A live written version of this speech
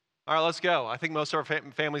All right, let's go. I think most of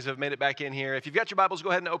our families have made it back in here. If you've got your Bibles, go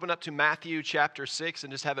ahead and open up to Matthew chapter 6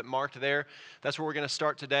 and just have it marked there. That's where we're going to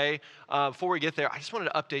start today. Before we get there, I just wanted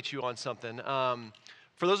to update you on something.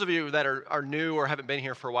 For those of you that are new or haven't been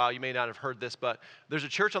here for a while, you may not have heard this, but there's a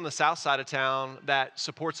church on the south side of town that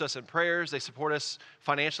supports us in prayers. They support us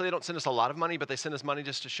financially. They don't send us a lot of money, but they send us money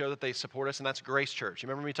just to show that they support us, and that's Grace Church. You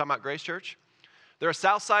remember me talking about Grace Church? They're a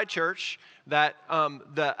Southside church that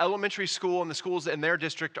the elementary school and the schools in their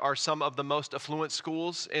district are some of the most affluent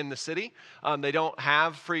schools in the city. They don't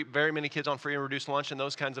have very many kids on free and reduced lunch and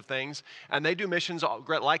those kinds of things. And they do missions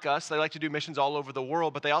like us. They like to do missions all over the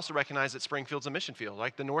world, but they also recognize that Springfield's a mission field.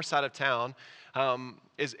 Like the north side of town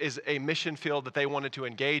is a mission field that they wanted to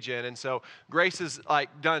engage in. And so Grace has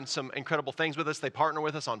done some incredible things with us. They partner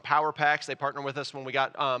with us on Power Packs. They partner with us when we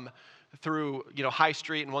got through High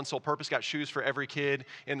Street and One Sole Purpose, got shoes for every kid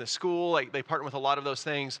in the school. They partner with a lot of those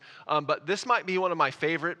things. But this might be one of my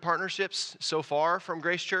favorite partnerships so far from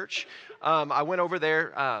Grace Church. I went over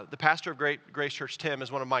there. The pastor of Grace Church, Tim,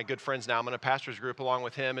 is one of my good friends now. I'm in a pastor's group along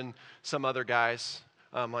with him and some other guys,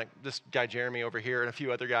 like this guy Jeremy over here and a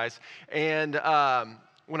few other guys. And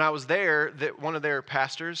when I was there, one of their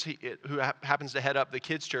pastors, who happens to head up the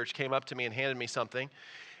kids' church, came up to me and handed me something.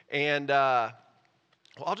 And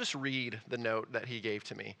well, I'll just read the note that he gave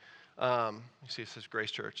to me. You see, it says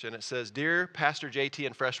Grace Church, and it says, "Dear Pastor JT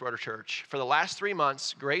and Freshwater Church, for the last 3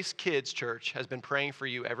 months, Grace Kids Church has been praying for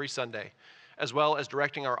you every Sunday, as well as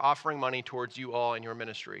directing our offering money towards you all in your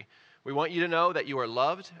ministry. We want you to know that you are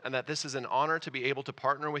loved and that this is an honor to be able to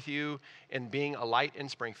partner with you in being a light in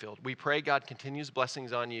Springfield. We pray God continues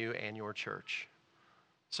blessings on you and your church."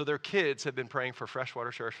 So their kids have been praying for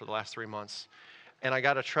Freshwater Church for the last 3 months, and I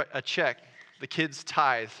got a check. The kids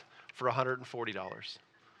tithe for $140.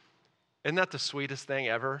 Isn't that the sweetest thing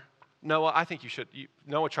ever? Noah, I think you should.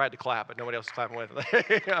 Noah tried to clap, but nobody else was clapping with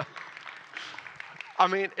him. Yeah. I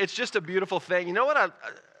mean, it's just a beautiful thing. You know what?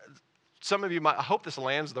 Some of you might, I hope this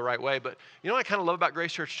lands the right way, but you know what I kind of love about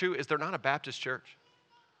Grace Church too is they're not a Baptist church.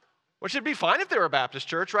 Which would be fine if they were a Baptist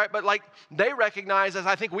church, right? But they recognize, as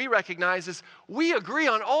I think we recognize, is we agree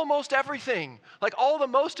on almost everything. Like all the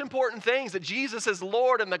most important things, that Jesus is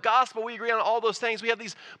Lord and the gospel, we agree on all those things. We have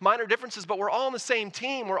these minor differences, but we're all on the same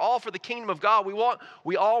team. We're all for the kingdom of God.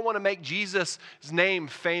 We all want to make Jesus' name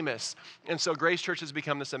famous. And so Grace Church has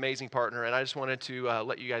become this amazing partner. And I just wanted to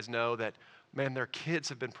let you guys know that, man, their kids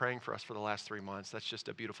have been praying for us for the last 3 months. That's just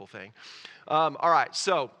a beautiful thing. All right,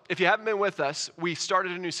 so if you haven't been with us, we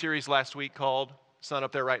started a new series last week called, it's not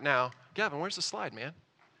up there right now. Gavin, where's the slide, man?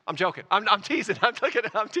 I'm joking. I'm teasing.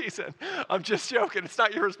 I'm teasing. I'm just joking. It's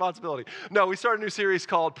not your responsibility. No, we started a new series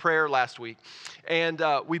called Prayer last week. And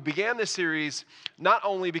we began this series not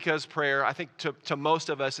only because prayer, I think to most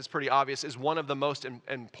of us, it's pretty obvious, is one of the most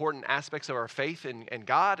important aspects of our faith in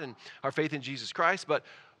God and our faith in Jesus Christ, but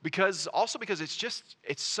because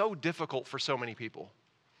it's so difficult for so many people.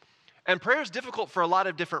 And prayer is difficult for a lot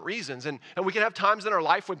of different reasons. And we can have times in our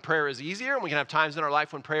life when prayer is easier, and we can have times in our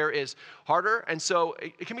life when prayer is harder. And so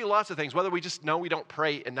it can be lots of things, whether we just know we don't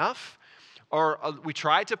pray enough, or we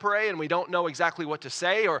try to pray and we don't know exactly what to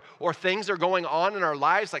say, or things are going on in our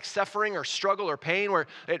lives like suffering or struggle or pain where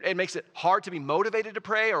it makes it hard to be motivated to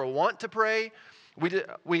pray or want to pray.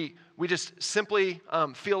 We just simply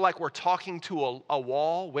feel like we're talking to a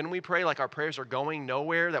wall when we pray, like our prayers are going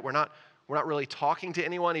nowhere, that we're not really talking to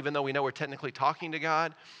anyone, even though we know we're technically talking to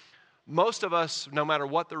God. Most of us, no matter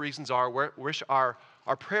what the reasons are, wish our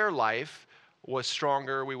prayer life was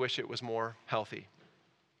stronger. We wish it was more healthy.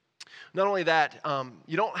 Not only that,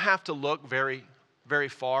 you don't have to look very, very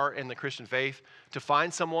far in the Christian faith to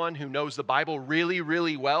find someone who knows the Bible really,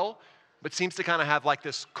 really well, but seems to kind of have like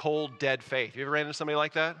this cold, dead faith. You ever ran into somebody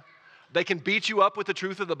like that? They can beat you up with the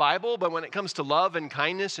truth of the Bible, but when it comes to love and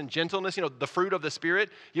kindness and gentleness, the fruit of the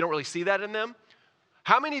Spirit, you don't really see that in them.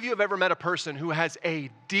 How many of you have ever met a person who has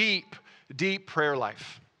a deep, deep prayer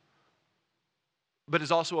life, but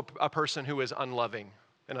is also a person who is unloving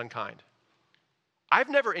and unkind? I've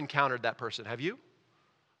never encountered that person. Have you?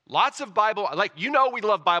 Lots of Bible, we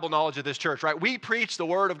love Bible knowledge at this church, right? We preach the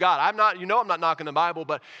Word of God. I'm not knocking the Bible,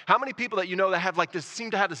 but how many people that that have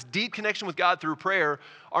seem to have this deep connection with God through prayer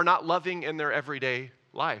are not loving in their everyday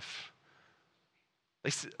life?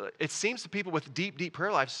 It seems that people with deep, deep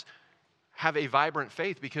prayer lives have a vibrant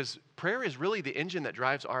faith because prayer is really the engine that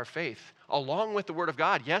drives our faith, along with the Word of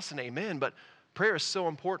God, yes and amen, but prayer is so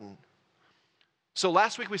important. So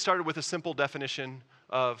last week we started with a simple definition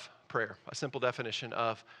of prayer,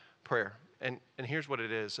 And here's what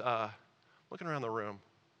it is. Looking around the room.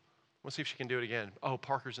 Let's see if she can do it again. Oh,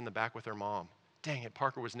 Parker's in the back with her mom. Dang it,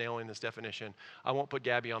 Parker was nailing this definition. I won't put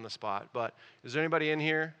Gabby on the spot, but is there anybody in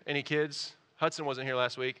here? Any kids? Hudson wasn't here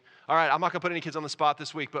last week. All right, I'm not going to put any kids on the spot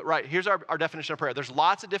this week, but right, here's our definition of prayer. There's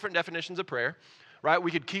lots of different definitions of prayer, right?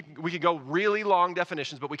 We could go really long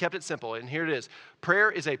definitions, but we kept it simple, and here it is.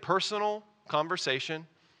 Prayer is a personal conversation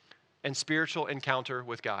and spiritual encounter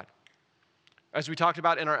with God. As we talked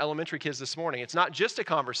about in our elementary kids this morning, it's not just a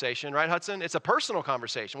conversation, right, Hudson? It's a personal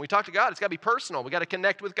conversation. When we talk to God, it's got to be personal. We got to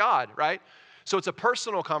connect with God, right? So it's a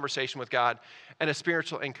personal conversation with God and a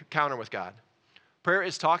spiritual encounter with God. Prayer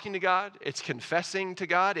is talking to God. It's confessing to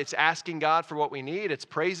God. It's asking God for what we need. It's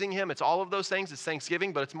praising Him. It's all of those things. It's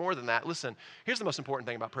thanksgiving, but it's more than that. Listen, here's the most important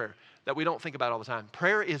thing about prayer that we don't think about all the time.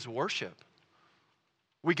 Prayer is worship.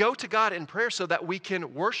 We go to God in prayer so that we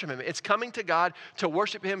can worship Him. It's coming to God to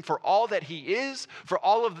worship Him for all that He is, for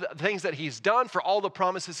all of the things that He's done, for all the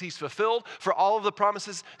promises He's fulfilled, for all of the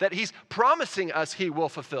promises that He's promising us He will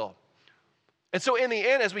fulfill. And so in the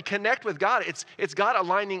end, as we connect with God, it's God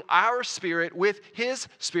aligning our spirit with His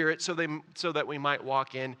spirit so that we might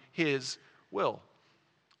walk in His will,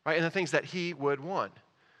 right? And the things that He would want.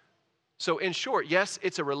 So in short, yes,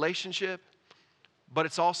 it's a relationship, but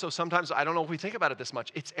it's also sometimes, I don't know if we think about it this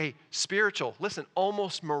much, it's a spiritual, listen,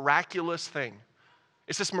 almost miraculous thing.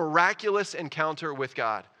 It's this miraculous encounter with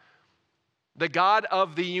God. The God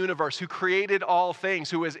of the universe who created all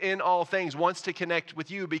things, who is in all things, wants to connect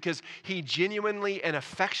with you because He genuinely and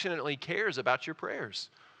affectionately cares about your prayers.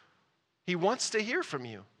 He wants to hear from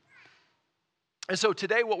you. And so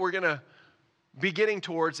today what we're going to be getting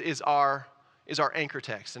towards is our anchor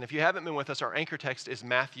text. And if you haven't been with us, our anchor text is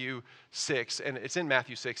Matthew 6, and it's in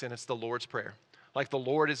Matthew 6, and it's the Lord's Prayer. Like the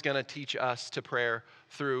Lord is going to teach us to pray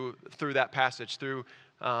through that passage, through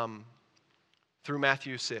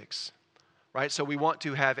Matthew 6. Right? So we want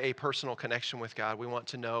to have a personal connection with God. We want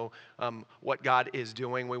to know what God is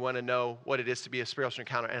doing. We want to know what it is to be a spiritual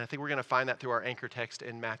encounter. And I think we're going to find that through our anchor text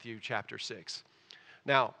in Matthew chapter 6.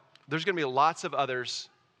 Now, there's going to be lots of other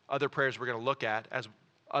prayers we're going to look at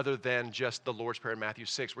other than just the Lord's Prayer in Matthew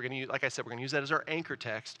 6. We're going to use, like I said, we're going to use that as our anchor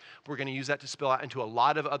text. We're going to use that to spill out into a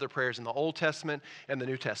lot of other prayers in the Old Testament and the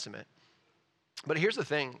New Testament. But here's the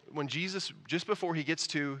thing. When Jesus, just before He gets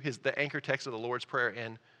to the anchor text of the Lord's Prayer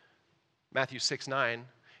in Matthew 6:9,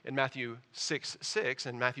 in Matthew 6:6,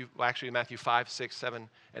 and Matthew 5, 6, 7,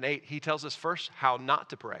 and 8, He tells us first how not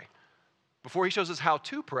to pray. Before He shows us how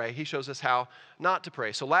to pray, He shows us how not to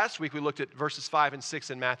pray. So last week we looked at verses 5 and 6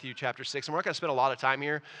 in Matthew chapter 6, and we're not going to spend a lot of time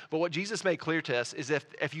here, but what Jesus made clear to us is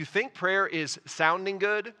if you think prayer is sounding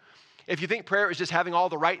good, if you think prayer is just having all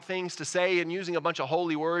the right things to say and using a bunch of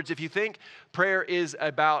holy words, if you think prayer is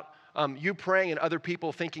about you praying and other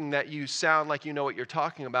people thinking that you sound like you know what you're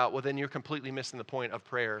talking about, well, then you're completely missing the point of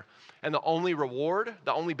prayer. And the only reward,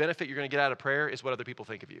 the only benefit you're going to get out of prayer is what other people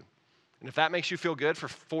think of you. And if that makes you feel good for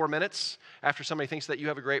 4 minutes after somebody thinks that you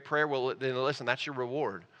have a great prayer, well, then listen, that's your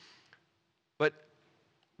reward. But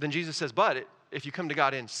then Jesus says, but if you come to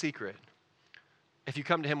God in secret, if you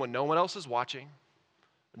come to Him when no one else is watching,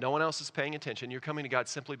 no one else is paying attention, you're coming to God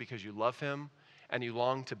simply because you love Him and you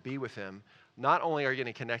long to be with Him, not only are you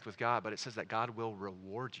going to connect with God, but it says that God will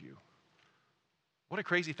reward you. What a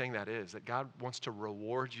crazy thing that is, that God wants to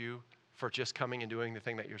reward you for just coming and doing the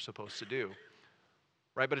thing that you're supposed to do.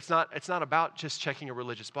 Right? But it's not about just checking a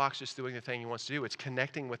religious box, just doing the thing He wants to do. It's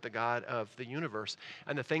connecting with the God of the universe.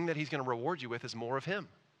 And the thing that He's going to reward you with is more of Him.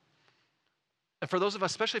 And for those of us,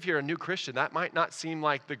 especially if you're a new Christian, that might not seem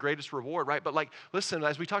like the greatest reward, right? But listen,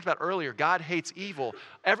 as we talked about earlier, God hates evil.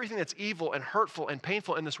 Everything that's evil and hurtful and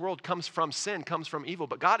painful in this world comes from sin, comes from evil.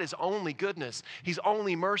 But God is only goodness. He's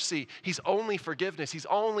only mercy. He's only forgiveness. He's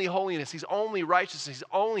only holiness. He's only righteousness. He's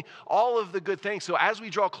only all of the good things. So as we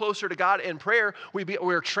draw closer to God in prayer,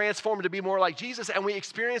 we're transformed to be more like Jesus, and we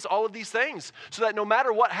experience all of these things so that no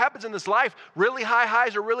matter what happens in this life, really high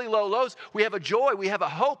highs or really low lows, we have a joy, we have a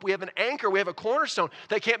hope, we have an anchor, we have a cornerstone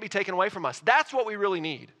that can't be taken away from us. That's what we really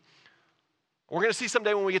need. We're going to see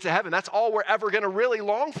someday when we get to heaven, that's all we're ever going to really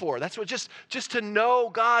long for. That's what just to know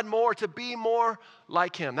God more, to be more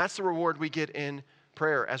like Him. That's the reward we get in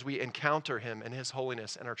prayer as we encounter Him and His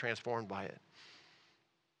holiness and are transformed by it.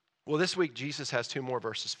 Well, this week, Jesus has 2 more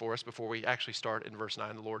verses for us before we actually start in verse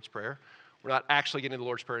 9, the Lord's Prayer. We're not actually getting to the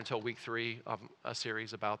Lord's Prayer until week 3 of a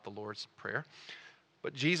series about the Lord's Prayer.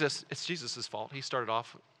 But it's Jesus' fault. He started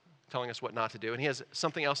off telling us what not to do. And He has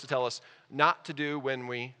something else to tell us not to do when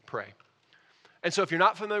we pray. And so if you're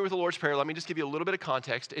not familiar with the Lord's Prayer, let me just give you a little bit of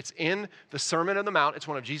context. It's in the Sermon on the Mount. It's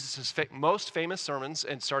one of Jesus' most famous sermons,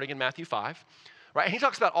 and starting in Matthew 5. Right? And He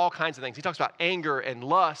talks about all kinds of things. He talks about anger and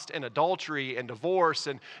lust and adultery and divorce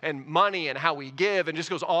and money and how we give, and just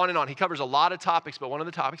goes on and on. He covers a lot of topics, but one of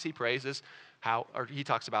the topics He prays is he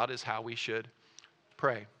talks about is how we should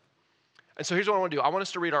pray. And so here's what I want to do. I want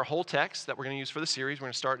us to read our whole text that we're going to use for the series. We're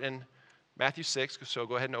going to start in Matthew 6, so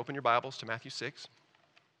go ahead and open your Bibles to Matthew 6.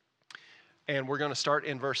 And we're going to start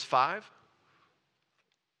in verse 5.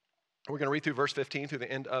 We're going to read through verse 15 through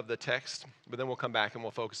the end of the text, but then we'll come back and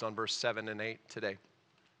we'll focus on verse 7 and 8 today.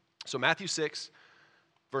 So Matthew 6,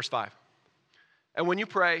 verse 5. And when you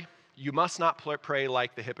pray, you must not pray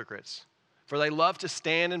like the hypocrites, for they love to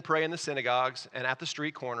stand and pray in the synagogues and at the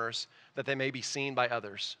street corners, that they may be seen by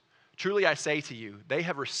others. Truly I say to you, they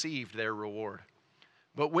have received their reward.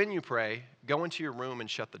 But when you pray, go into your room and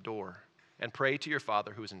shut the door, and pray to your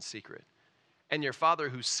Father who is in secret. And your Father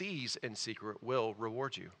who sees in secret will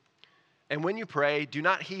reward you. And when you pray, do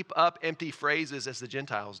not heap up empty phrases as the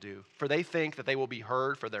Gentiles do, for they think that they will be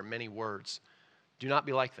heard for their many words. Do not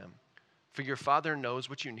be like them, for your Father knows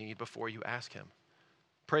what you need before you ask him.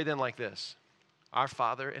 Pray then like this: Our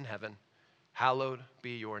Father in heaven, hallowed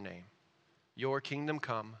be your name. Your kingdom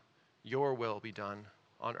come, your will be done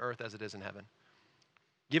on earth as it is in heaven.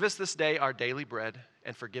 Give us this day our daily bread,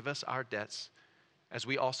 and forgive us our debts, as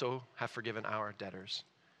we also have forgiven our debtors.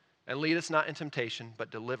 And lead us not in temptation,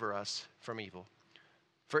 but deliver us from evil.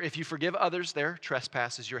 For if you forgive others their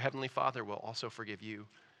trespasses, your heavenly Father will also forgive you.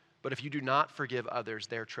 But if you do not forgive others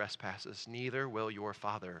their trespasses, neither will your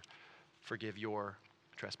Father forgive your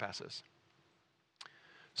trespasses.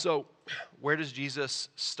 So, where does Jesus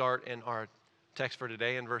start in our text for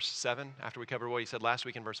today in verse 7, after we covered what he said last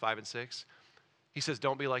week in verse 5 and 6? He says,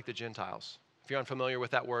 don't be like the Gentiles. If you're unfamiliar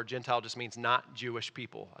with that word, Gentile just means not Jewish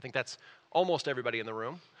people. I think that's almost everybody in the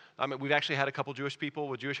room. I mean, we've actually had a couple Jewish people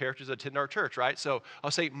with Jewish heritage attend our church, right? So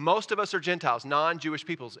I'll say most of us are Gentiles, non-Jewish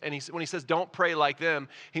peoples. And when he says don't pray like them,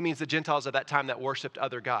 he means the Gentiles at that time that worshiped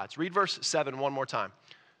other gods. Read verse 7 one more time.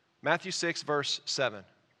 Matthew 6, verse 7.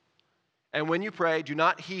 And when you pray, do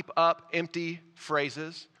not heap up empty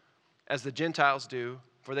phrases as the Gentiles do,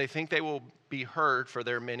 for they think they will be heard for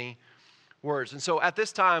their many words. And so at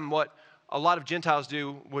this time, what a lot of Gentiles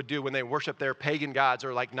would do when they worship their pagan gods,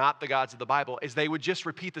 or like not the gods of the Bible, is they would just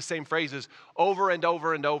repeat the same phrases over and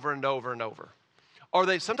over and over and over and over.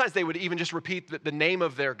 Or sometimes they would even just repeat the name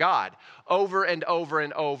of their god over and over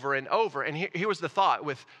and over and over. And here was the thought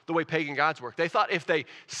with the way pagan gods work. They thought if they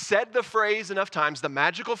said the phrase enough times, the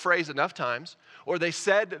magical phrase enough times, or they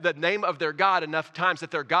said the name of their god enough times,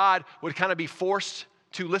 that their god would kind of be forced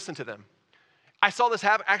to listen to them. I saw this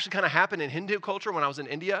actually kind of happen in Hindu culture when I was in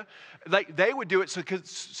India. Like they would do it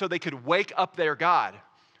so they could wake up their god.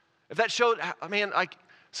 If that showed, I mean, like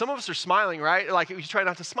some of us are smiling, right? Like you try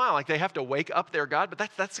not to smile, like they have to wake up their god, but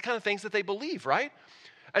that's the kind of things that they believe, right?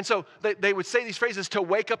 And so they would say these phrases to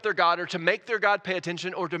wake up their god, or to make their god pay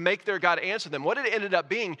attention, or to make their god answer them. What it ended up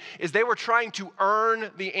being is they were trying to earn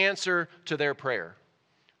the answer to their prayer.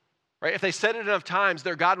 Right? If they said it enough times,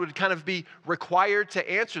 their God would kind of be required to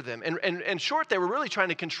answer them. And in short, they were really trying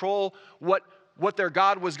to control what their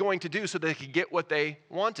God was going to do so they could get what they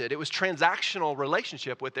wanted. It was transactional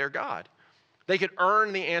relationship with their God. They could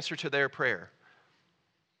earn the answer to their prayer.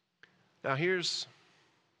 Now here's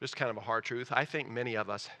just kind of a hard truth. I think many of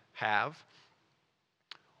us have,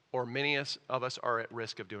 or many of us are at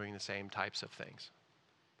risk of doing the same types of things.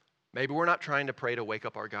 Maybe we're not trying to pray to wake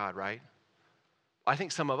up our God, right? I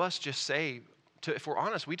think some of us just say, if we're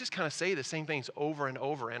honest, we just kind of say the same things over and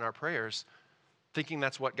over in our prayers, thinking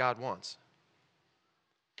that's what God wants.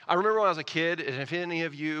 I remember when I was a kid, and if any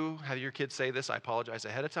of you have your kids say this, I apologize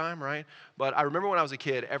ahead of time, right? But I remember when I was a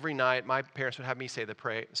kid, every night my parents would have me say the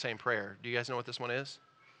same prayer. Do you guys know what this one is?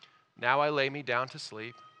 Now I lay me down to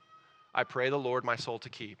sleep. I pray the Lord my soul to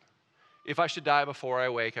keep. If I should die before I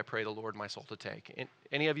wake, I pray the Lord my soul to take.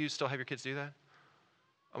 Any of you still have your kids do that?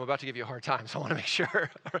 I'm about to give you a hard time, so I want to make sure.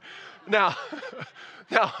 Now,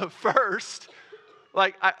 first,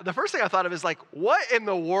 the first thing I thought of is what in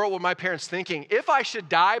the world were my parents thinking? If I should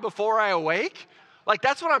die before I awake?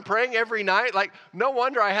 That's what I'm praying every night? No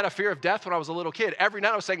wonder I had a fear of death when I was a little kid. Every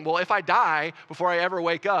night I was saying, well, if I die before I ever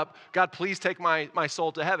wake up, God, please take my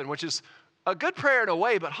soul to heaven, which is a good prayer in a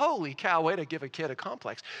way, but holy cow, way to give a kid a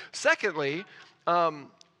complex. Secondly,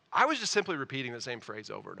 I was just simply repeating the same phrase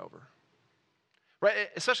over and over. Right,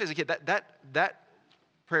 especially as a kid, that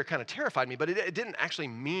prayer kind of terrified me, but it didn't actually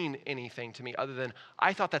mean anything to me other than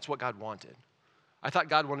I thought that's what God wanted. I thought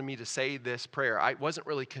God wanted me to say this prayer. I wasn't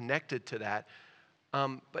really connected to that.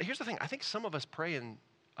 But here's the thing. I think some of us pray in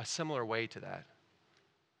a similar way to that.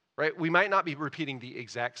 Right? We might not be repeating the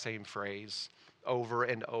exact same phrase over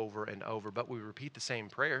and over and over, but we repeat the same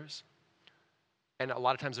prayers. And a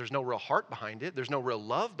lot of times there's no real heart behind it. There's no real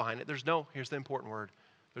love behind it. Here's the important word.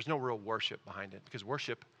 There's no real worship behind it, because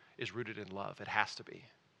worship is rooted in love. It has to be.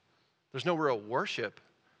 There's no real worship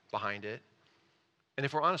behind it. And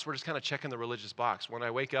if we're honest, we're just kind of checking the religious box. When I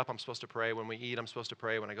wake up, I'm supposed to pray. When we eat, I'm supposed to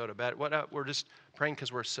pray. When I go to bed, we're just praying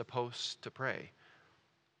because we're supposed to pray.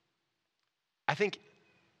 I think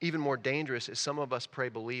even more dangerous is some of us pray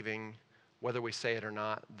believing, whether we say it or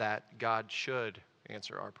not, that God should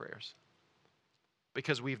answer our prayers.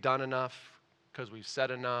 Because we've done enough, because we've said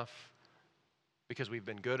enough, because we've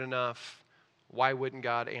been good enough. Why wouldn't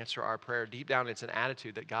God answer our prayer? Deep down, it's an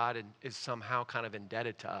attitude that God is somehow kind of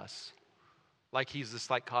indebted to us. Like he's this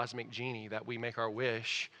like cosmic genie that we make our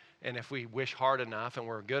wish, and if we wish hard enough and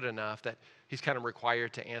we're good enough, that he's kind of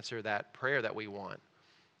required to answer that prayer that we want,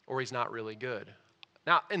 or he's not really good.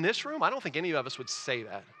 Now, in this room, I don't think any of us would say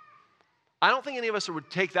that. I don't think any of us would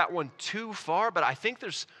take that one too far, but I think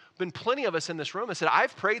there's been plenty of us in this room that said,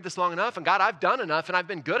 I've prayed this long enough, and God, I've done enough, and I've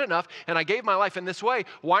been good enough, and I gave my life in this way.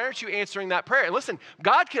 Why aren't you answering that prayer? And listen,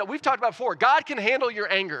 we've talked about before, God can handle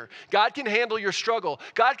your anger. God can handle your struggle.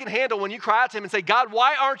 God can handle when you cry out to him and say, God,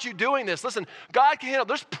 why aren't you doing this? Listen, God can handle.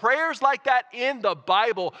 There's prayers like that in the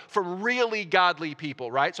Bible from really godly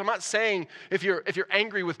people, right? So I'm not saying if you're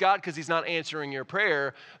angry with God because he's not answering your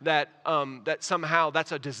prayer, that somehow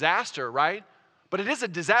that's a disaster, right? But it is a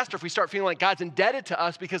disaster if we start feeling like God's indebted to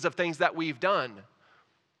us because of things that we've done.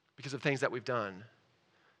 Because of things that we've done.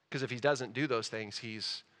 Because if he doesn't do those things,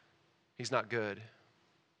 he's not good.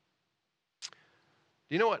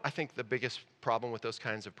 You know what I think the biggest problem with those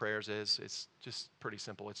kinds of prayers is? It's just pretty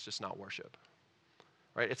simple. It's just not worship.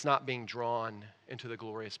 Right? It's not being drawn into the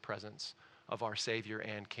glorious presence of our Savior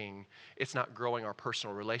and King. It's not growing our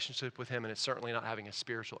personal relationship with him, and it's certainly not having a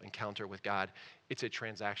spiritual encounter with God. It's a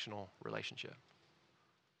transactional relationship.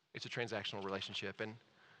 It's a transactional relationship. And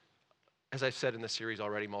as I've said in this series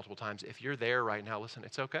already multiple times, if you're there right now, listen,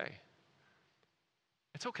 it's okay.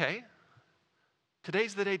 It's okay.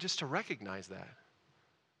 Today's the day just to recognize that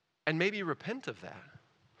and maybe repent of that.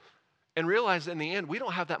 And realize in the end, we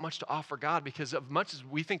don't have that much to offer God because of much as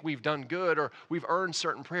we think we've done good or we've earned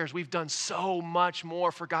certain prayers, we've done so much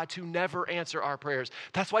more for God to never answer our prayers.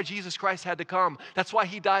 That's why Jesus Christ had to come. That's why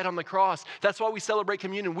he died on the cross. That's why we celebrate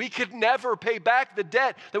communion. We could never pay back the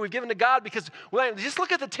debt that we've given to God because just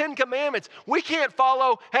look at the 10 Commandments. We can't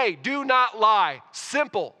follow, hey, do not lie.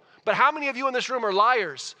 Simple. But how many of you in this room are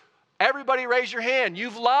liars? Everybody raise your hand.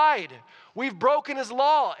 You've lied. We've broken his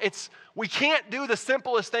law. We can't do the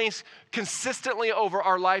simplest things consistently over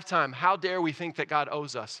our lifetime. How dare we think that God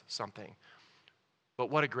owes us something? But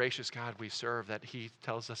what a gracious God we serve that he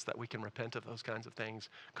tells us that we can repent of those kinds of things,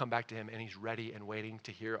 come back to him, and he's ready and waiting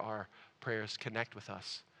to hear our prayers, connect with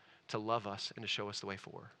us, to love us, and to show us the way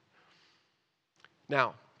forward.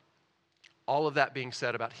 Now, all of that being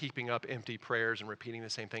said about heaping up empty prayers and repeating the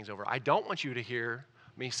same things over, I don't want you to hear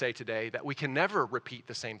me say today that we can never repeat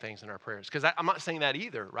the same things in our prayers, because I'm not saying that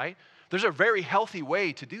either, right? There's a very healthy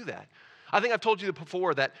way to do that. I think I've told you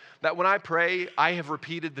before that when I pray, I have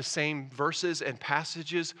repeated the same verses and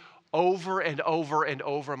passages over and over and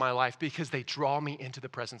over in my life because they draw me into the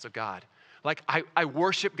presence of God. Like, I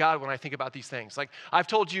worship God when I think about these things. Like, I've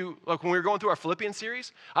told you, like when we were going through our Philippians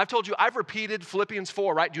series, I've told you, I've repeated Philippians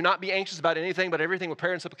 4, right? Do not be anxious about anything, but everything with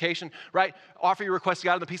prayer and supplication, right? Offer your requests to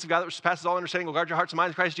God, and the peace of God that surpasses all understanding will guard your hearts and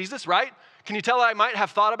minds in Christ Jesus, right? Can you tell that I might have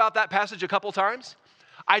thought about that passage a couple times?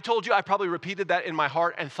 I told you I probably repeated that in my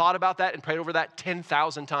heart and thought about that and prayed over that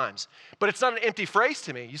 10,000 times. But it's not an empty phrase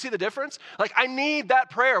to me. You see the difference? Like, I need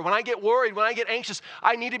that prayer. When I get worried, when I get anxious,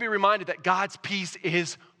 I need to be reminded that God's peace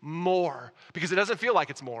is more because it doesn't feel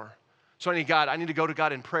like it's more. So I need to go to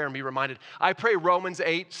God in prayer and be reminded. I pray Romans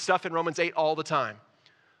 8, stuff in Romans 8 all the time.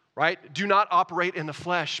 Right? Do not operate in the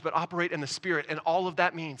flesh, but operate in the Spirit. And all of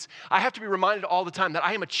that means I have to be reminded all the time that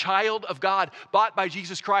I am a child of God, bought by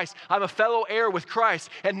Jesus Christ. I'm a fellow heir with Christ,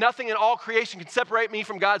 and nothing in all creation can separate me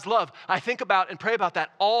from God's love. I think about and pray about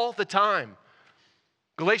that all the time.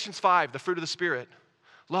 Galatians 5, the fruit of the Spirit.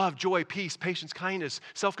 Love, joy, peace, patience, kindness,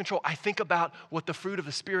 self-control. I think about what the fruit of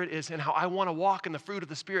the Spirit is and how I want to walk in the fruit of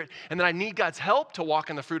the Spirit, and that I need God's help to walk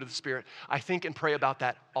in the fruit of the Spirit. I think and pray about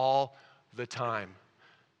that all the time.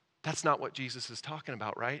 That's not what Jesus is talking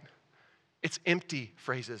about, right? It's empty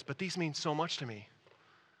phrases, but these mean so much to me.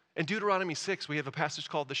 In Deuteronomy 6, we have a passage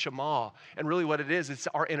called the Shema, and really what it is, it's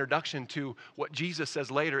our introduction to what Jesus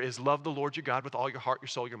says later is love the Lord your God with all your heart, your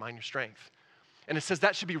soul, your mind, your strength. And it says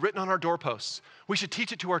that should be written on our doorposts. We should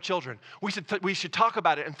teach it to our children. We should talk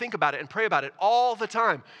about it and think about it and pray about it all the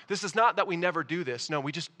time. This is not that we never do this. No,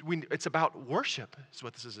 it's about worship is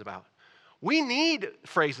what this is about. We need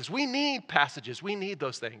phrases, we need passages, we need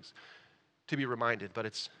those things to be reminded, but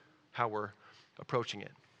it's how we're approaching it.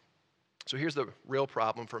 So here's the real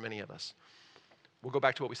problem for many of us. We'll go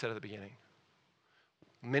back to what we said at the beginning.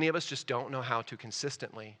 Many of us just don't know how to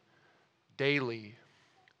consistently, daily,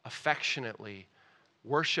 affectionately,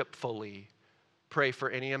 worshipfully pray for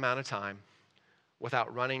any amount of time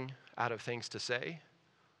without running out of things to say,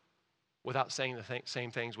 without saying the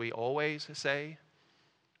same things we always say,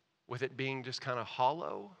 with it being just kind of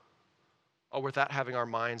hollow, or without having our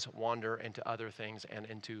minds wander into other things and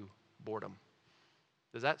into boredom.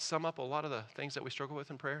 Does that sum up a lot of the things that we struggle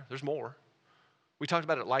with in prayer? There's more. We talked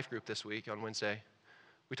about it at Life Group this week on Wednesday.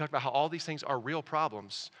 We talked about how all these things are real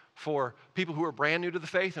problems for people who are brand new to the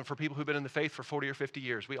faith and for people who've been in the faith for 40 or 50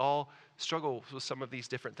 years. We all struggle with some of these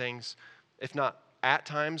different things, if not at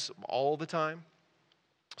times, all the time.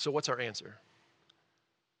 So what's our answer?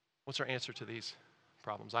 What's our answer to these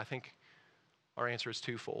problems? I think our answer is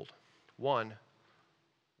twofold. One,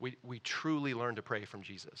 we truly learn to pray from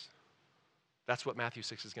Jesus. That's what Matthew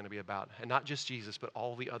 6 is going to be about. And not just Jesus, but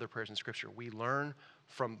all the other prayers in Scripture. We learn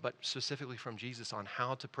from, but specifically from Jesus, on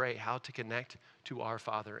how to pray, how to connect to our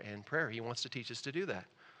Father in prayer. He wants to teach us to do that.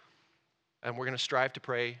 And we're going to strive to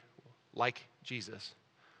pray like Jesus.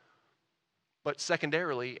 But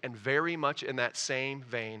secondarily, and very much in that same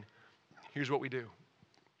vein, here's what we do.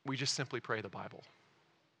 We just simply pray the Bible.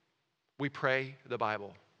 We pray the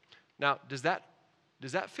Bible. Now, does that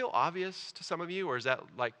feel obvious to some of you, or is that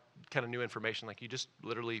like kind of new information? Like you just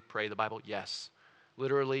literally pray the Bible? Yes.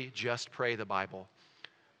 Literally just pray the Bible.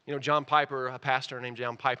 You know, John Piper, a pastor named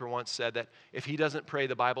John Piper, once said that if he doesn't pray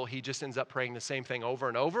the Bible, he just ends up praying the same thing over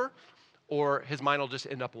and over, or his mind will just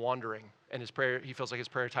end up wandering, and he feels like his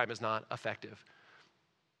prayer time is not effective.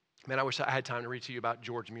 Man, I wish I had time to read to you about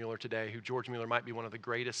George Mueller today, who George Mueller might be one of the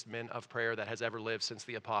greatest men of prayer that has ever lived since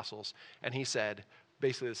the apostles. And he said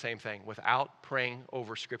basically the same thing. Without praying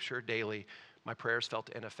over Scripture daily, my prayers felt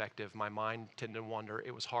ineffective. My mind tended to wander.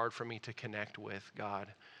 It was hard for me to connect with God.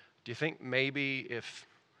 Do you think maybe if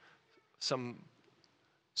some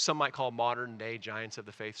might call modern day giants of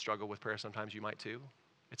the faith struggle with prayer, sometimes you might too?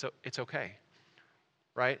 It's okay,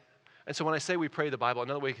 right? And so when I say we pray the Bible,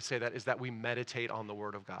 another way you could say that is that we meditate on the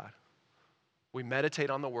Word of God. We meditate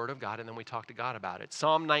on the Word of God, and then we talk to God about it.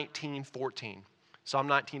 Psalm 19:14. Psalm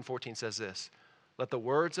 19:14 says this: "Let the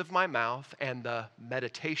words of my mouth and the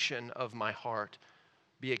meditation of my heart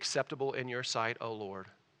be acceptable in your sight, O Lord,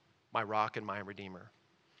 my rock and my redeemer."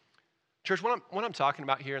 Church, what I'm talking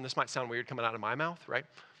about here, and this might sound weird coming out of my mouth, right?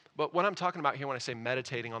 But what I'm talking about here when I say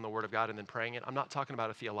meditating on the Word of God and then praying it, I'm not talking about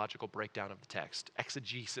a theological breakdown of the text.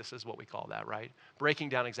 Exegesis is what we call that, right? Breaking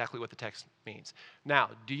down exactly what the text means. Now,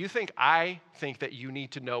 do you think I think that you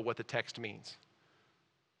need to know what the text means?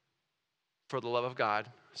 For the love of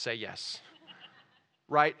God, say yes.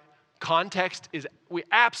 Right? Context is, we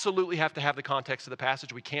absolutely have to have the context of the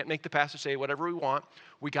passage. We can't make the passage say whatever we want.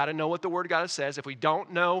 We got to know what the Word of God says. If we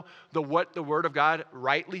don't know what the Word of God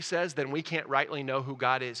rightly says, then we can't rightly know who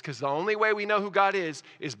God is. Because the only way we know who God is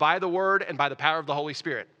by the Word and by the power of the Holy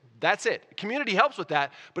Spirit. That's it. Community helps with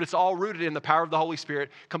that, but it's all rooted in the power of the Holy Spirit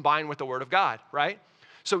combined with the Word of God, right?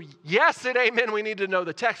 So yes and amen, we need to know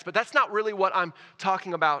the text, but that's not really what I'm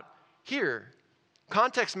talking about here.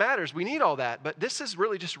 Context matters. We need all that. But this is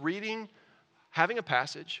really just reading, having a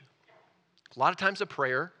passage, a lot of times a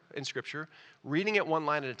prayer in Scripture, reading it one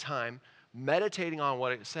line at a time, meditating on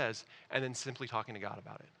what it says, and then simply talking to God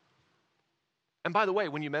about it. And by the way,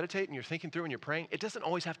 when you meditate and you're thinking through and you're praying, it doesn't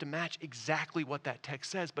always have to match exactly what that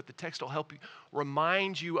text says, but the text will help you,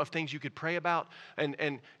 remind you of things you could pray about,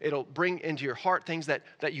 and it'll bring into your heart things that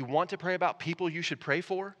you want to pray about, people you should pray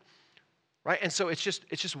for. Right? And so it's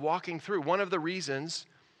just walking through. One of the reasons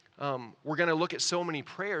we're going to look at so many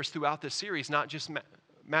prayers throughout this series, not just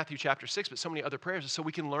Matthew chapter 6, but so many other prayers, is so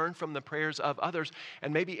we can learn from the prayers of others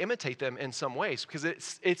and maybe imitate them in some ways, because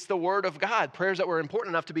it's the Word of God, prayers that were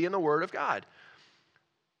important enough to be in the Word of God,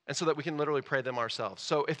 and so that we can literally pray them ourselves.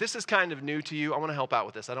 So if this is kind of new to you, I want to help out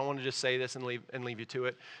with this. I don't want to just say this and leave you to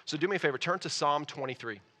it. So do me a favor, turn to Psalm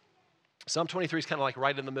 23. Psalm 23 is kind of like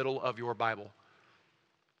right in the middle of your Bible.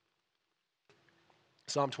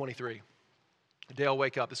 Psalm 23. Dale,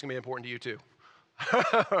 wake up. This is going to be important to you too. All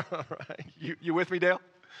right. You with me, Dale?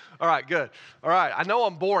 All right, good. All right, I know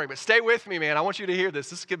I'm boring, but stay with me, man. I want you to hear this.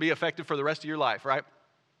 This could be effective for the rest of your life, right?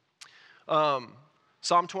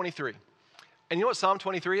 Psalm 23. And you know what Psalm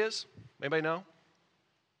 23 is? Anybody know?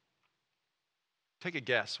 Take a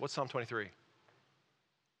guess. What's Psalm 23?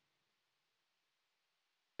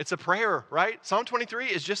 It's a prayer, right? Psalm 23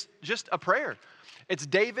 is just a prayer. It's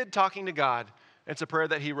David talking to God. It's a prayer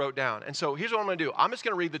that he wrote down. And so here's what I'm going to do. I'm just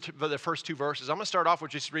going to read the first two verses. I'm going to start off with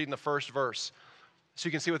just reading the first verse so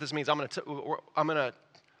you can see what this means. I'm going to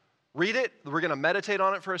read it. We're going to meditate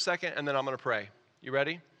on it for a second, and then I'm going to pray. You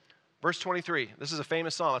ready? Verse 23. This is a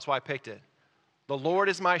famous psalm. That's why I picked it. The Lord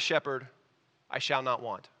is my shepherd, I shall not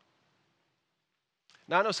want.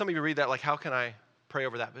 Now, I know some of you read that like, how can I pray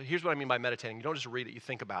over that? But here's what I mean by meditating. You don't just read it, you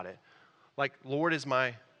think about it. Like, Lord is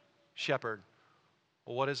my shepherd.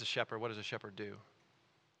 Well, what is a shepherd? What does a shepherd do?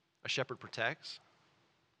 A shepherd protects.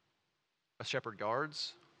 A shepherd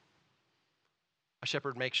guards. A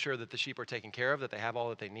shepherd makes sure that the sheep are taken care of, that they have all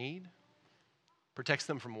that they need. Protects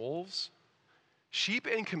them from wolves. Sheep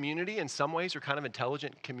in community in some ways are kind of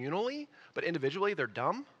intelligent communally, but individually they're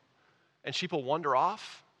dumb. And sheep will wander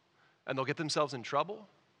off and they'll get themselves in trouble.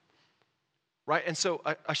 Right? And so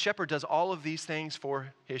a shepherd does all of these things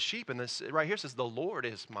for his sheep. And this right here says, the Lord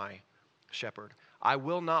is my shepherd. I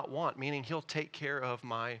will not want, meaning he'll take care of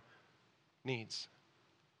my needs.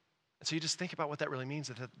 And so you just think about what that really means,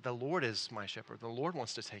 that the Lord is my shepherd. The Lord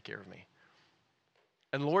wants to take care of me.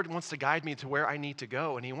 And the Lord wants to guide me to where I need to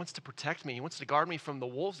go. And he wants to protect me. He wants to guard me from the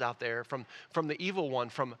wolves out there, from the evil one,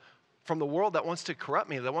 from the world that wants to corrupt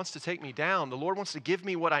me, that wants to take me down. The Lord wants to give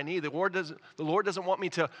me what I need. The Lord doesn't want me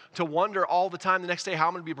to wonder all the time the next day how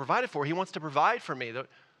I'm going to be provided for. He wants to provide for me. The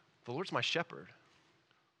Lord's my shepherd.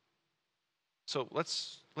 So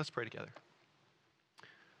let's pray together.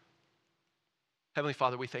 Heavenly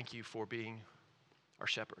Father, we thank you for being our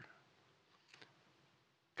shepherd.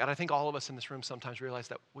 God, I think all of us in this room sometimes realize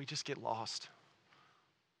that we just get lost.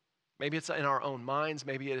 Maybe it's in our own minds,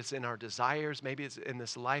 maybe it's in our desires, maybe it's in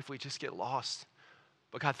this life, we just get lost.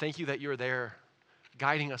 But God, thank you that you're there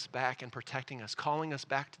guiding us back and protecting us, calling us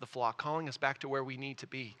back to the flock, calling us back to where we need to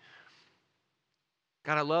be.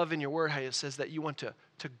 God, I love in your word how it says that you want to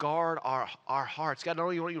guard our hearts. God, not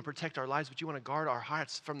only do you want to protect our lives, but you want to guard our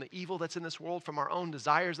hearts from the evil that's in this world, from our own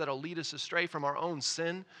desires that will lead us astray, from our own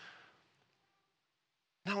sin.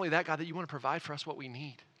 Not only that, God, that you want to provide for us what we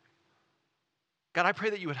need. God, I pray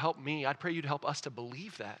that you would help me. I'd pray you'd help us to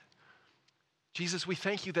believe that. Jesus, we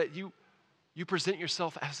thank you that you present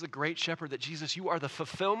yourself as the great shepherd, that Jesus, you are the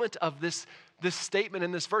fulfillment of this statement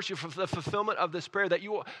in this verse. You're the fulfillment of this prayer, that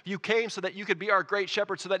you came so that you could be our great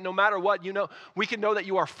shepherd, so that no matter what, we can know that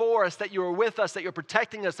you are for us, that you are with us, that you're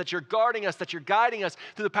protecting us, that you're guarding us, that you're guiding us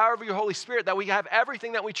through the power of your Holy Spirit, that we have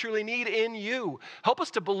everything that we truly need in you. Help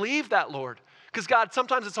us to believe that, Lord. Because God,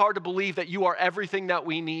 sometimes it's hard to believe that you are everything that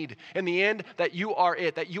we need. In the end, that you are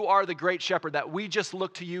it, that you are the great shepherd, that we just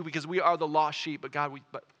look to you because we are the lost sheep, but God,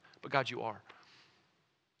 God, you are.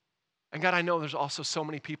 And God, I know there's also so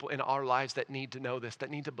many people in our lives that need to know this, that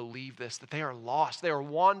need to believe this, that they are lost, they are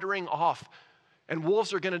wandering off, and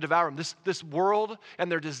wolves are going to devour them. This world and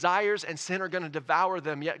their desires and sin are going to devour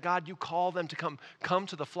them, yet God, you call them to come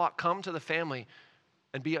to the flock, come to the family,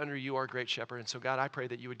 and be under you, our great shepherd. And so God, I pray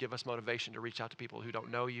that you would give us motivation to reach out to people who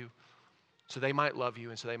don't know you, so they might love you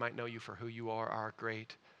and so they might know you for who you are, our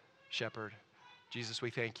great shepherd. Jesus,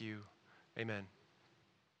 we thank you. Amen.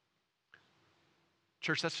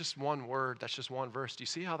 Church, that's just one word. That's just one verse. Do you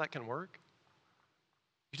see how that can work?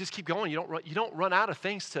 You just keep going. You don't run out of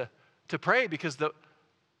things to pray because there's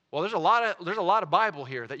a lot of Bible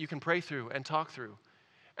here that you can pray through and talk through.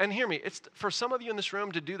 And hear me, it's for some of you in this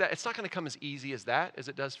room to do that, it's not going to come as easy as that, as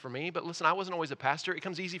it does for me. But listen, I wasn't always a pastor. It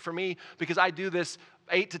comes easy for me because I do this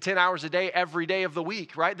 8 to 10 hours a day, every day of the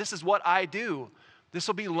week, right? This is what I do. This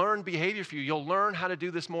will be learned behavior for you. You'll learn how to do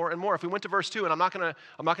this more and more. If we went to verse 2, and I'm not going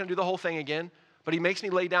to do the whole thing again, but he makes me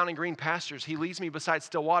lay down in green pastures. He leads me beside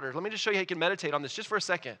still waters. Let me just show you how you can meditate on this just for a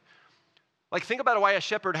second. Like, think about why a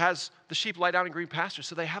shepherd has the sheep lie down in green pastures,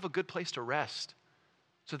 so they have a good place to rest,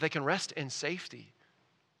 so they can rest in safety.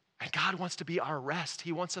 And God wants to be our rest.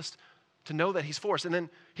 He wants us to know that he's for us. And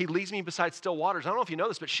then he leads me beside still waters. I don't know if you know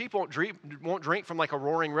this, but sheep won't drink from like a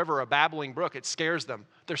roaring river or a babbling brook. It scares them.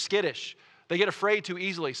 They're skittish. They get afraid too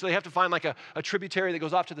easily. So they have to find like a tributary that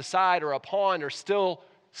goes off to the side or a pond or still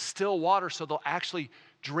water so they'll actually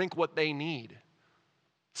drink what they need.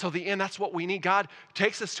 So that's what we need. God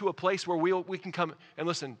takes us to a place where we can come and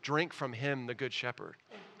listen, drink from him, the good shepherd.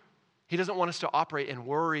 He doesn't want us to operate in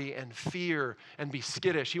worry and fear and be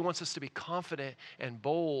skittish. He wants us to be confident and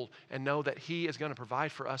bold and know that he is going to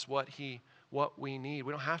provide for us what we need.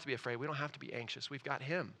 We don't have to be afraid. We don't have to be anxious. We've got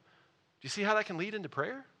him. Do you see how that can lead into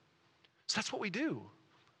prayer? So that's what we do.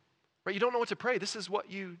 Right? You don't know what to pray. This is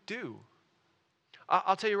what you do.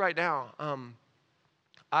 I'll tell you right now,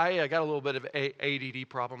 I got a little bit of ADD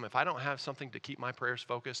problem. If I don't have something to keep my prayers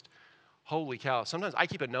focused, holy cow. Sometimes I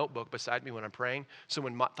keep a notebook beside me when I'm praying, so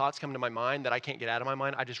when thoughts come to my mind that I can't get out of my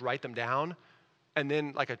mind, I just write them down, and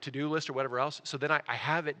then like a to-do list or whatever else, so then I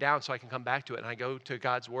have it down so I can come back to it, and I go to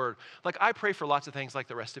God's word. Like, I pray for lots of things like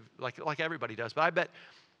the rest of, like everybody does, but I bet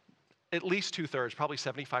at least 2/3, probably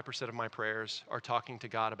 75% of my prayers are talking to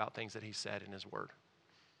God about things that he said in his word.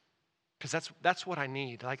 Because that's what I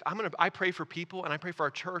need. Like I pray for people, and I pray for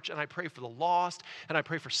our church, and I pray for the lost, and I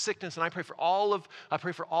pray for sickness, and I pray for all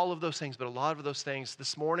of those things. But a lot of those things,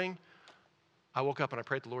 this morning, I woke up and I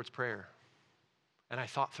prayed the Lord's Prayer. And I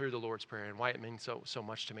thought through the Lord's Prayer and why it means so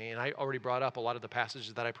much to me. And I already brought up a lot of the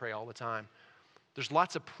passages that I pray all the time. There's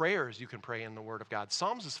lots of prayers you can pray in the Word of God.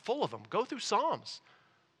 Psalms is full of them. Go through Psalms.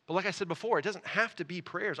 But like I said before, it doesn't have to be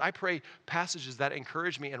prayers. I pray passages that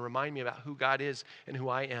encourage me and remind me about who God is and who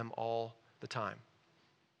I am all the time.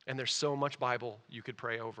 And there's so much Bible you could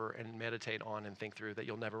pray over and meditate on and think through that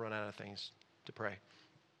you'll never run out of things to pray.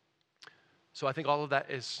 So I think all of that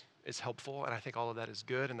is helpful, and I think all of that is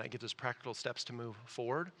good, and that gives us practical steps to move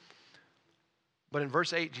forward. But in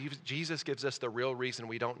verse 8, Jesus gives us the real reason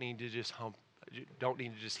we don't need to just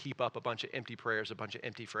heap up a bunch of empty prayers, a bunch of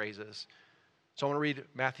empty phrases. So I want to read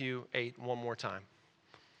Matthew 8 one more time.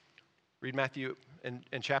 Read Matthew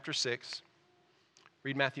in chapter 6.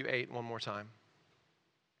 Read Matthew 8 one more time.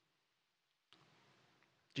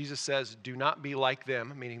 Jesus says, "Do not be like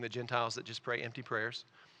them," meaning the Gentiles that just pray empty prayers.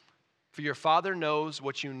 "For your Father knows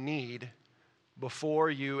what you need before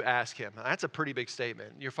you ask Him." Now, that's a pretty big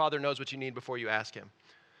statement. Your Father knows what you need before you ask Him.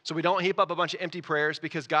 So we don't heap up a bunch of empty prayers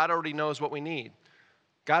because God already knows what we need.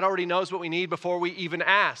 God already knows what we need before we even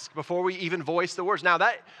ask, before we even voice the words. Now,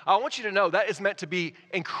 I want you to know that is meant to be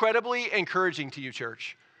incredibly encouraging to you,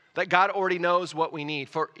 church, that God already knows what we need.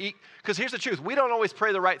 Because here's the truth. We don't always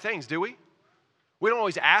pray the right things, do we? We don't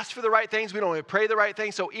always ask for the right things. We don't always pray the right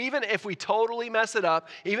things. So even if we totally mess it up,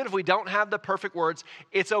 even if we don't have the perfect words,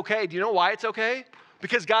 it's okay. Do you know why it's okay?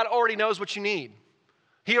 Because God already knows what you need.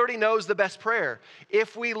 He already knows the best prayer.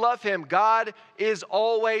 If we love Him, God is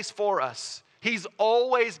always for us. He's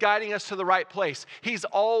always guiding us to the right place. He's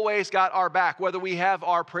always got our back, whether we have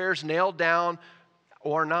our prayers nailed down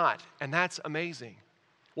or not. And that's amazing.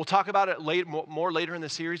 We'll talk about it more later in the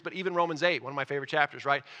series, but even Romans 8, one of my favorite chapters,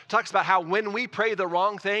 right? Talks about how when we pray the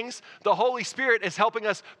wrong things, the Holy Spirit is helping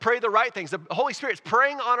us pray the right things. The Holy Spirit's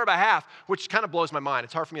praying on our behalf, which kind of blows my mind.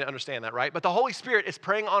 It's hard for me to understand that, right? But the Holy Spirit is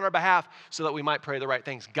praying on our behalf so that we might pray the right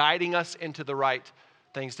things, guiding us into the right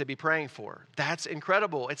things to be praying for. That's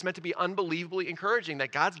incredible. It's meant to be unbelievably encouraging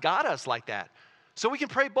that God's got us like that so we can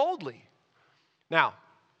pray boldly. Now,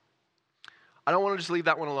 I don't want to just leave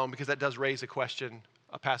that one alone because that does raise a question.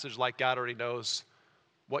 A passage like God already knows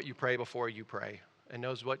what you pray before you pray and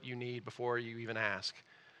knows what you need before you even ask.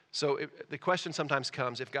 So the question sometimes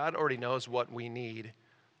comes, if God already knows what we need,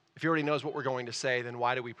 if He already knows what we're going to say, then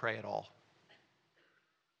why do we pray at all?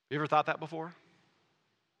 You ever thought that before?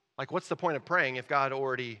 Like, what's the point of praying if God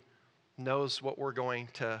already knows what we're going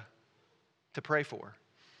to pray for?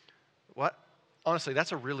 What? Honestly,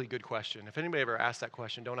 that's a really good question. If anybody ever asked that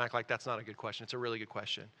question, don't act like that's not a good question. It's a really good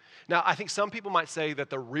question. Now, I think some people might say that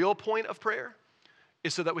the real point of prayer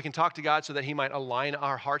is so that we can talk to God so that He might align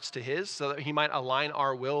our hearts to His, so that He might align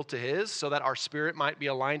our will to His, so that our spirit might be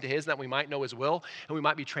aligned to His, and that we might know His will, and we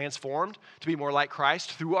might be transformed to be more like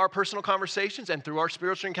Christ through our personal conversations and through our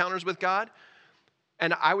spiritual encounters with God.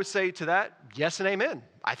 And I would say to that, yes and amen.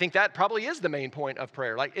 I think that probably is the main point of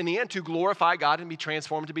prayer. Like, in the end, to glorify God and be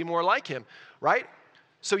transformed to be more like Him, right?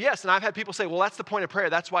 So yes, and I've had people say, well, that's the point of prayer.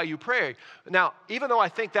 That's why you pray. Now, even though I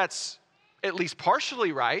think that's at least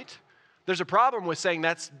partially right, there's a problem with saying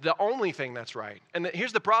that's the only thing that's right. And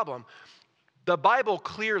here's the problem. The Bible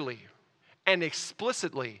clearly and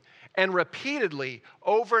explicitly and repeatedly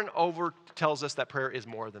over and over tells us that prayer is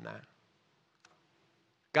more than that.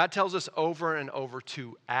 God tells us over and over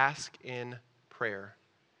to ask in prayer.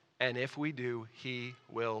 And if we do, He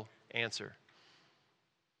will answer.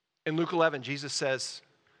 In Luke 11, Jesus says,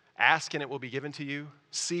 ask and it will be given to you.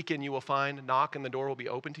 Seek and you will find. Knock and the door will be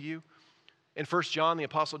open to you. In 1 John, the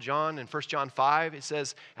Apostle John, in 1 John 5, it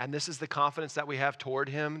says, and this is the confidence that we have toward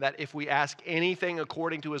Him, that if we ask anything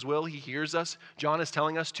according to His will, He hears us. John is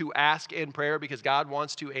telling us to ask in prayer because God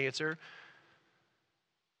wants to answer.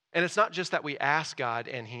 And it's not just that we ask God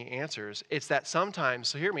and He answers. It's that sometimes,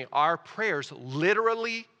 so hear me, our prayers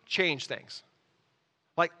literally change things.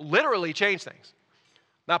 Like literally change things.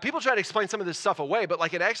 Now, people try to explain some of this stuff away, but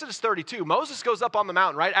like in Exodus 32, Moses goes up on the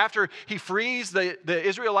mountain, right? After he frees the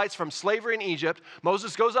Israelites from slavery in Egypt,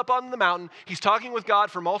 Moses goes up on the mountain. He's talking with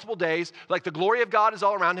God for multiple days. Like the glory of God is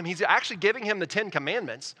all around him. He's actually giving him the 10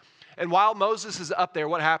 Commandments. And while Moses is up there,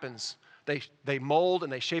 what happens? They mold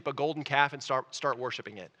and they shape a golden calf and start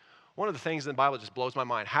worshiping it. One of the things in the Bible that just blows my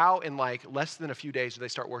mind. How in like less than a few days do they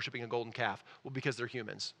start worshiping a golden calf? Well, because they're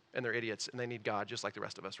humans and they're idiots and they need God just like the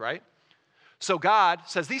rest of us, right? So God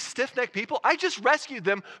says, these stiff-necked people, I just rescued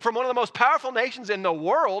them from one of the most powerful nations in the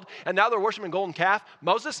world, and now they're worshiping golden calf.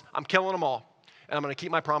 Moses, I'm killing them all, and I'm going to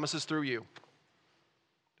keep my promises through you.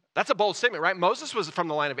 That's a bold statement, right? Moses was from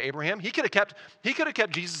the line of Abraham. He could have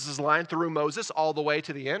kept Jesus' line through Moses all the way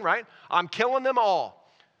to the end, right? I'm killing them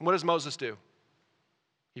all. And what does Moses do?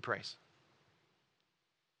 He prays.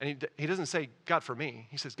 And he doesn't say, God, for me.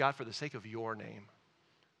 He says, God, for the sake of your name,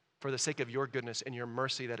 for the sake of your goodness and your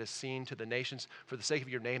mercy that is seen to the nations, for the sake of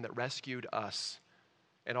your name that rescued us.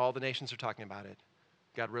 And all the nations are talking about it.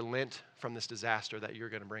 God, relent from this disaster that you're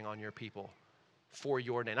going to bring on your people for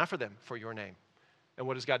your name. Not for them, for your name. And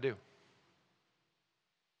what does God do?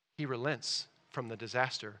 He relents from the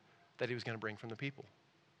disaster that he was going to bring from the people.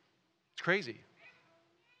 It's crazy.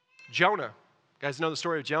 Jonah. You guys know the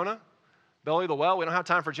story of Jonah? Belly of the whale. We don't have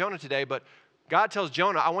time for Jonah today, but God tells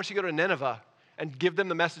Jonah, I want you to go to Nineveh and give them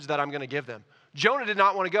the message that I'm going to give them. Jonah did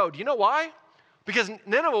not want to go. Do you know why? Because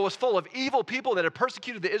Nineveh was full of evil people that had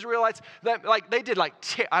persecuted the Israelites.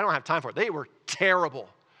 I don't have time for it. They were terrible.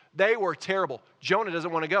 They were terrible. Jonah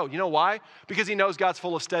doesn't want to go. You know why? Because he knows God's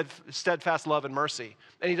full of steadfast love and mercy,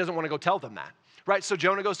 and he doesn't want to go tell them that. Right? So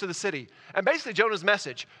Jonah goes to the city. And basically Jonah's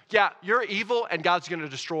message, yeah, you're evil and God's going to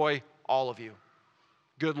destroy all of you.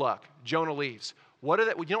 Good luck. Jonah leaves. You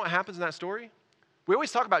know what happens in that story? We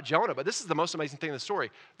always talk about Jonah, but this is the most amazing thing in the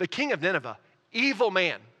story. The king of Nineveh, evil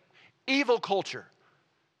man, evil culture,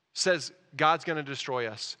 says God's going to destroy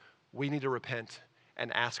us. We need to repent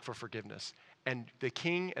and ask for forgiveness. And the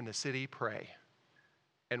king and the city pray.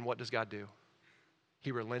 And what does God do?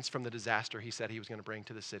 He relents from the disaster he said he was going to bring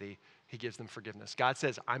to the city. He gives them forgiveness. God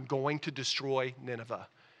says, I'm going to destroy Nineveh.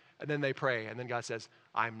 And then they pray, and then God says,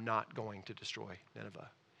 I'm not going to destroy Nineveh.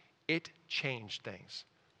 It changed things.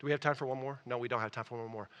 Do we have time for one more? No, we don't have time for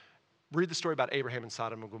one more. Read the story about Abraham and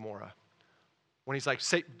Sodom and Gomorrah. When he's like,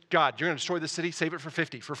 God, you're going to destroy this city, save it for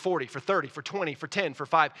 50, for 40, for 30, for 20, for 10, for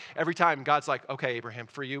 5. Every time God's like, okay, Abraham,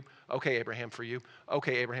 for you. Okay, Abraham, for you.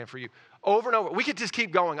 Okay, Abraham, for you. Over and over. We could just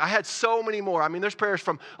keep going. I had so many more. I mean, there's prayers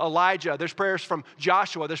from Elijah. There's prayers from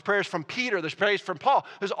Joshua. There's prayers from Peter. There's prayers from Paul.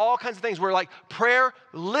 There's all kinds of things where like prayer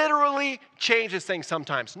literally changes things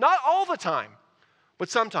sometimes. Not all the time, but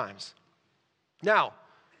sometimes. Now,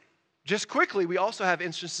 just quickly, we also have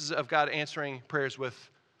instances of God answering prayers with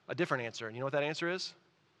a different answer. And you know what that answer is?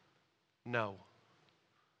 No.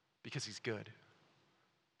 Because he's good.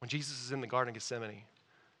 When Jesus is in the Garden of Gethsemane, and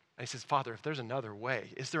he says, Father, if there's another way,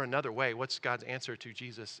 is there another way? What's God's answer to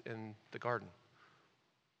Jesus in the garden?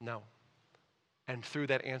 No. And through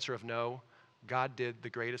that answer of no, God did the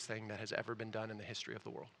greatest thing that has ever been done in the history of the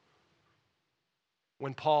world.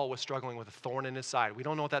 When Paul was struggling with a thorn in his side, we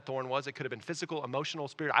don't know what that thorn was. It could have been physical, emotional,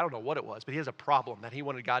 spiritual. I don't know what it was, but he has a problem that he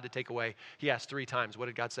wanted God to take away. He asked 3 times. What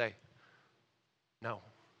did God say? No.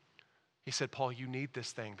 He said, Paul, you need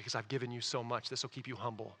this thing because I've given you so much. This will keep you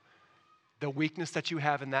humble. The weakness that you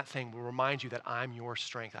have in that thing will remind you that I'm your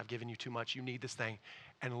strength. I've given you too much. You need this thing.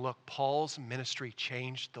 And look, Paul's ministry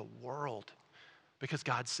changed the world because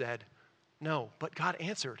God said no, but God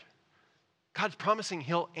answered. God's promising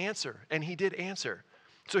he'll answer, and he did answer.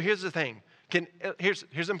 So here's the thing. Here's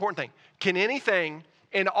the important thing. Can anything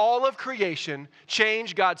in all of creation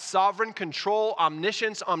change God's sovereign control,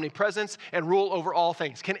 omniscience, omnipresence, and rule over all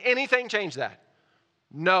things? Can anything change that?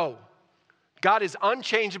 No. God is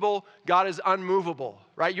unchangeable. God is unmovable,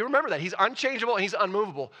 right? You remember that. He's unchangeable and he's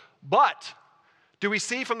unmovable. But do we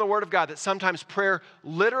see from the Word of God that sometimes prayer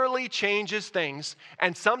literally changes things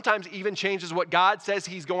and sometimes even changes what God says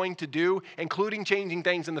he's going to do, including changing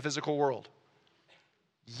things in the physical world?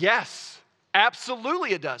 Yes,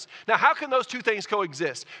 absolutely it does. Now, how can those two things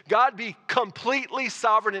coexist? God be completely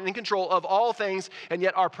sovereign and in control of all things, and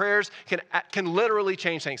yet our prayers can literally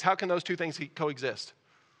change things. How can those two things coexist?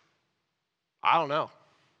 I don't know,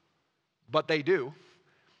 but they do.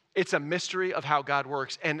 It's a mystery of how God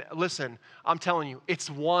works. And listen, I'm telling you, it's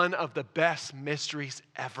one of the best mysteries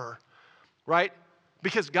ever, right?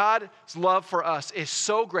 Because God's love for us is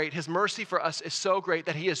so great, his mercy for us is so great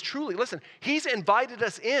that he is truly, listen, he's invited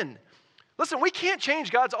us in. Listen, we can't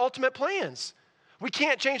change God's ultimate plans. We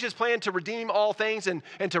can't change his plan to redeem all things and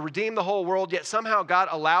to redeem the whole world, yet somehow God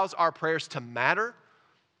allows our prayers to matter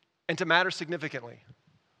and to matter significantly.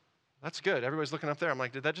 That's good. Everybody's looking up there. I'm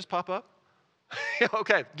like, did that just pop up?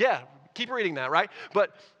 Okay, yeah, keep reading that, right?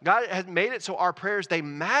 But God has made it so our prayers, they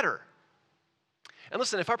matter. And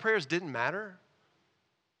listen, if our prayers didn't matter,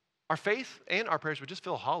 our faith and our prayers would just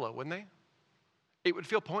feel hollow, wouldn't they? It would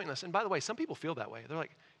feel pointless. And by the way, some people feel that way. They're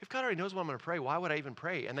like, if God already knows what I'm going to pray, why would I even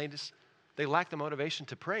pray? And they lack the motivation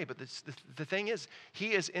to pray. But the thing is,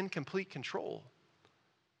 he is in complete control.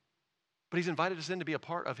 But he's invited us in to be a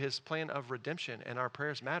part of his plan of redemption, and our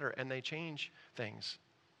prayers matter, and they change things.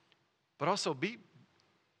 But also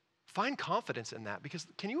find confidence in that, because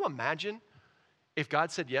can you imagine If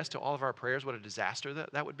God said yes to all of our prayers, what a disaster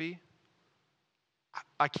that would be.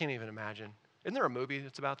 I can't even imagine. Isn't there a movie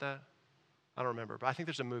that's about that? I don't remember, but I think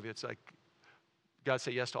there's a movie. It's like God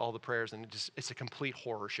said yes to all the prayers, and it's a complete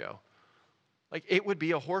horror show. Like, it would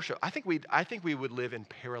be a horror show. I think we would live in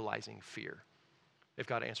paralyzing fear if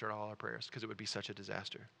God answered all our prayers, because it would be such a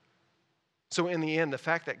disaster. So in the end, the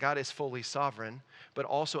fact that God is fully sovereign, but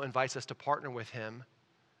also invites us to partner with him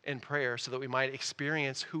in prayer so that we might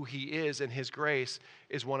experience who he is and his grace,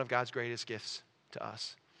 is one of God's greatest gifts to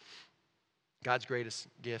us. God's greatest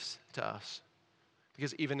gifts to us.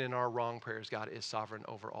 Because even in our wrong prayers, God is sovereign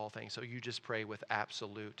over all things. So you just pray with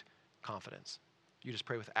absolute confidence. You just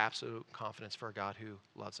pray with absolute confidence for a God who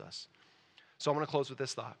loves us. So I'm going to close with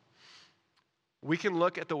this thought. We can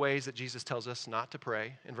look at the ways that Jesus tells us not to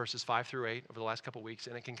pray in verses 5 through 8 over the last couple of weeks,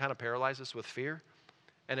 and it can kind of paralyze us with fear,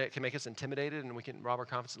 and it can make us intimidated, and we can rob our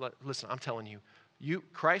confidence. Listen, I'm telling you,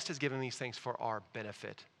 Christ has given these things for our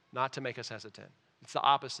benefit, not to make us hesitant. It's the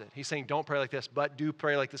opposite. He's saying don't pray like this, but do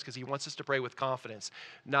pray like this, because he wants us to pray with confidence.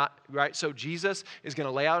 Not right. So Jesus is going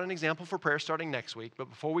to lay out an example for prayer starting next week. But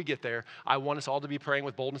before we get there, I want us all to be praying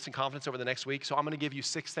with boldness and confidence over the next week. So I'm going to give you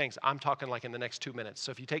 6 things. I'm talking like in the next 2 minutes.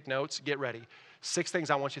 So if you take notes, get ready. 6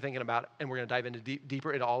 things I want you thinking about, and we're going to dive into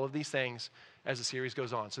deeper into all of these things as the series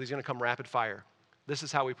goes on. So these are going to come rapid fire. This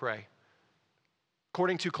is how we pray.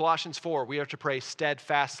 According to Colossians 4, we are to pray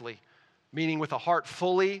steadfastly, meaning with a heart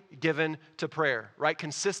fully given to prayer, right?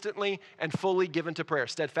 Consistently and fully given to prayer,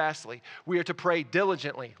 steadfastly. We are to pray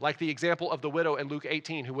diligently, like the example of the widow in Luke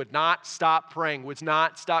 18, who would not stop praying, would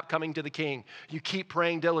not stop coming to the king. You keep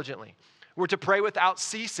praying diligently. We're to pray without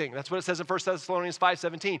ceasing. That's what it says in 1 Thessalonians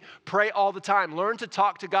 5:17. Pray all the time. Learn to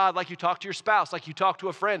talk to God like you talk to your spouse, like you talk to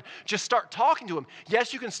a friend. Just start talking to him.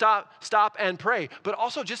 Yes, you can stop and pray, but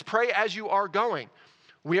also just pray as you are going.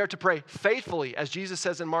 We are to pray faithfully, as Jesus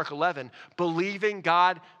says in Mark 11, believing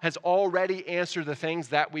God has already answered the things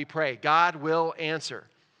that we pray. God will answer.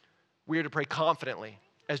 We are to pray confidently,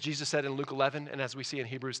 as Jesus said in Luke 11, and as we see in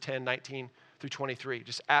Hebrews 10:19 through 23.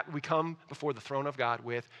 We come before the throne of God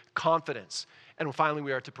with confidence. And finally,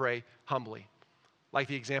 we are to pray humbly, like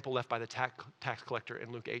the example left by the tax collector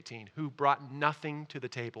in Luke 18, who brought nothing to the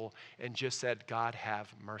table and just said, God,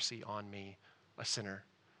 have mercy on me, a sinner.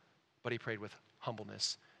 But he prayed with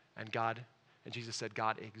humbleness. And Jesus said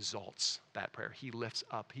God exalts that prayer. He lifts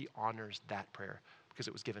up, he honors that prayer because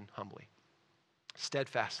it was given humbly.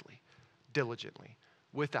 Steadfastly, diligently,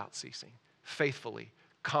 without ceasing, faithfully,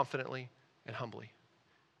 confidently, and humbly.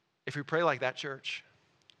 If we pray like that, church,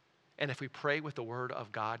 and if we pray with the word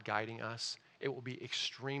of God guiding us, it will be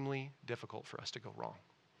extremely difficult for us to go wrong.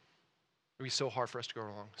 It will be so hard for us to go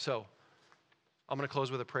wrong. So I'm going to close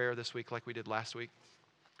with a prayer this week like we did last week.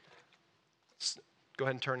 Go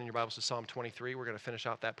ahead and turn in your Bibles to Psalm 23. We're going to finish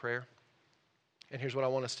out that prayer. And here's what I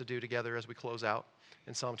want us to do together as we close out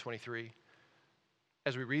in Psalm 23.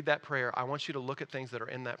 As we read that prayer, I want you to look at things that are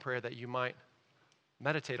in that prayer that you might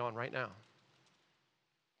meditate on right now,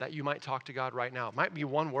 that you might talk to God right now. It might be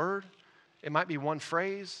one word. It might be one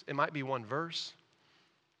phrase. It might be one verse.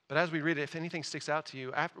 But as we read it, if anything sticks out to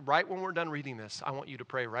you, right when we're done reading this, I want you to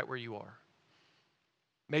pray right where you are.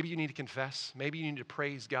 Maybe you need to confess. Maybe you need to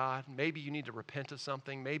praise God. Maybe you need to repent of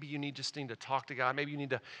something. Maybe you just need to talk to God. Maybe you need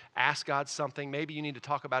to ask God something. Maybe you need to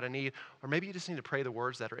talk about a need. Or maybe you just need to pray the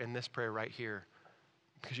words that are in this prayer right here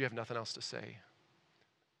because you have nothing else to say.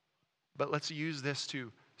 But let's use this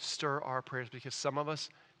to stir our prayers, because some of us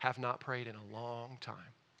have not prayed in a long time.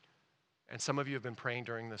 And some of you have been praying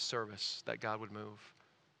during this service that God would move.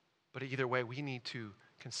 But either way, we need to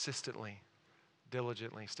consistently,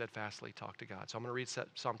 diligently, steadfastly talk to God. So I'm going to read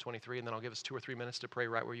Psalm 23, and then I'll give us 2 or 3 minutes to pray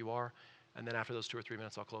right where you are. And then after those 2 or 3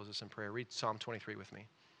 minutes, I'll close this in prayer. Read Psalm 23 with me.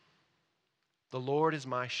 The Lord is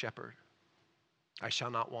my shepherd. I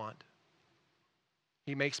shall not want.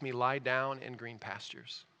 He makes me lie down in green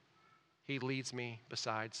pastures. He leads me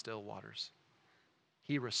beside still waters.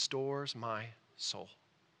 He restores my soul.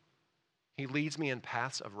 He leads me in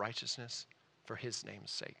paths of righteousness for his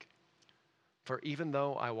name's sake. For even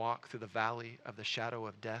though I walk through the valley of the shadow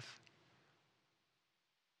of death,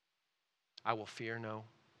 I will fear no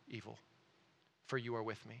evil, for you are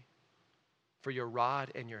with me. For your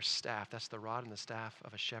rod and your staff, that's the rod and the staff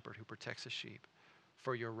of a shepherd who protects his sheep.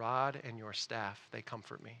 For your rod and your staff, they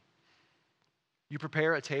comfort me. You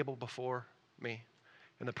prepare a table before me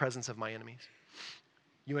in the presence of my enemies.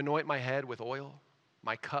 You anoint my head with oil,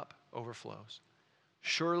 my cup overflows.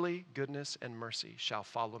 Surely goodness and mercy shall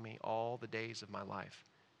follow me all the days of my life,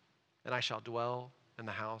 and I shall dwell in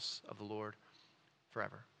the house of the Lord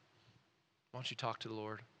forever. Why don't you talk to the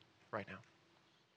Lord right now?